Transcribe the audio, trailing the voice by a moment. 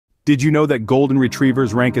Did you know that Golden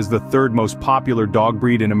Retrievers rank as the third most popular dog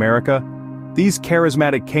breed in America? These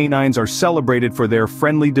charismatic canines are celebrated for their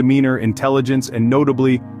friendly demeanor, intelligence, and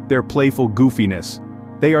notably, their playful goofiness.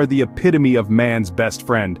 They are the epitome of man's best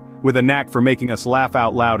friend, with a knack for making us laugh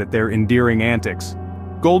out loud at their endearing antics.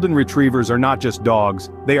 Golden Retrievers are not just dogs,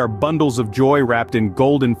 they are bundles of joy wrapped in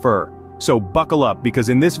golden fur. So buckle up, because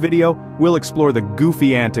in this video, we'll explore the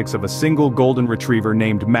goofy antics of a single Golden Retriever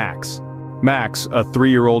named Max. Max, a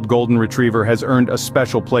 3-year-old Golden Retriever, has earned a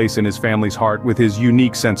special place in his family's heart with his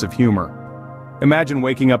unique sense of humor. Imagine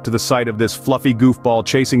waking up to the sight of this fluffy goofball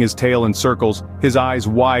chasing his tail in circles, his eyes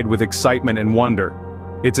wide with excitement and wonder.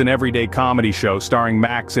 It's an everyday comedy show starring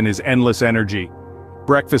Max and his endless energy.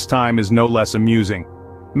 Breakfast time is no less amusing.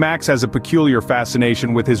 Max has a peculiar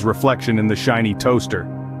fascination with his reflection in the shiny toaster.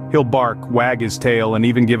 He'll bark, wag his tail, and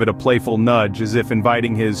even give it a playful nudge as if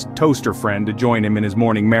inviting his toaster friend to join him in his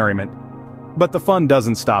morning merriment. But the fun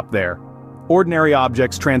doesn't stop there. Ordinary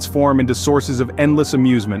objects transform into sources of endless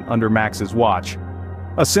amusement under Max's watch.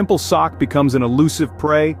 A simple sock becomes an elusive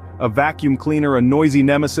prey, a vacuum cleaner a noisy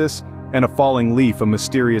nemesis, and a falling leaf a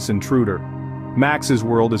mysterious intruder. Max's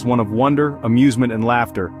world is one of wonder, amusement, and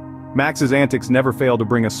laughter. Max's antics never fail to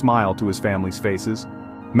bring a smile to his family's faces.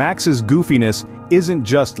 Max's goofiness isn't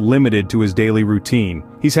just limited to his daily routine.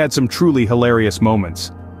 He's had some truly hilarious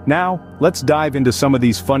moments. Now, let's dive into some of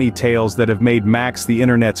these funny tales that have made Max the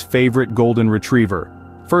internet's favorite Golden Retriever.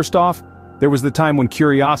 First off, there was the time when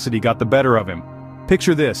curiosity got the better of him.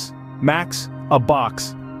 Picture this: Max, a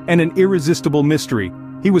box, and an irresistible mystery.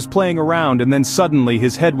 He was playing around and then suddenly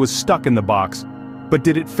his head was stuck in the box. But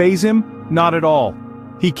did it faze him? Not at all.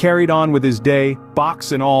 He carried on with his day,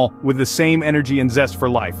 box and all, with the same energy and zest for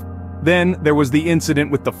life. Then, there was the incident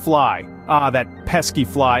with the fly. Ah, that pesky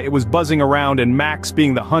fly. It was buzzing around and Max,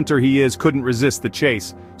 being the hunter he is, couldn't resist the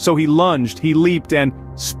chase. So he lunged, he leaped, and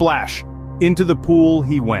splash! Into the pool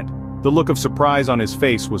he went. The look of surprise on his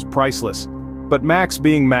face was priceless. But Max,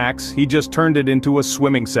 being Max, he just turned it into a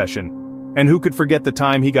swimming session. And who could forget the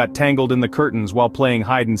time he got tangled in the curtains while playing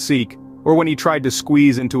hide and seek, or when he tried to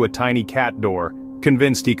squeeze into a tiny cat door,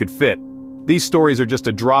 convinced he could fit. These stories are just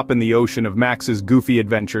a drop in the ocean of Max's goofy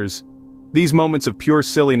adventures. These moments of pure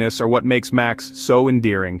silliness are what makes Max so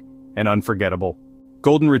endearing and unforgettable.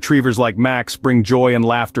 Golden Retrievers like Max bring joy and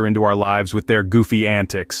laughter into our lives with their goofy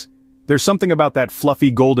antics. There's something about that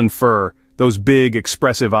fluffy golden fur, those big,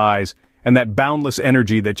 expressive eyes, and that boundless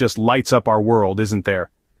energy that just lights up our world, isn't there?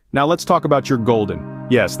 Now let's talk about your Golden.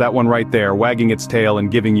 Yes, that one right there, wagging its tail and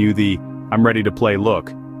giving you the "I'm ready to play"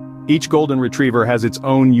 look. Each Golden Retriever has its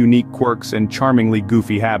own unique quirks and charmingly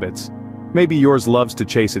goofy habits. Maybe yours loves to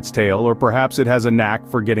chase its tail, or perhaps it has a knack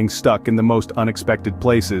for getting stuck in the most unexpected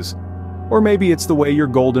places. Or maybe it's the way your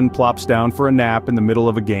Golden plops down for a nap in the middle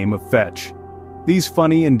of a game of fetch. These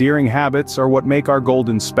funny, endearing habits are what make our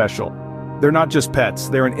Goldens special. They're not just pets,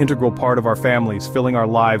 they're an integral part of our families, filling our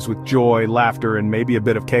lives with joy, laughter, and maybe a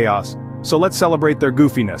bit of chaos. So let's celebrate their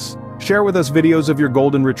goofiness. Share with us videos of your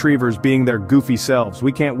Golden Retrievers being their goofy selves.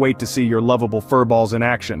 We can't wait to see your lovable furballs in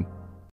action.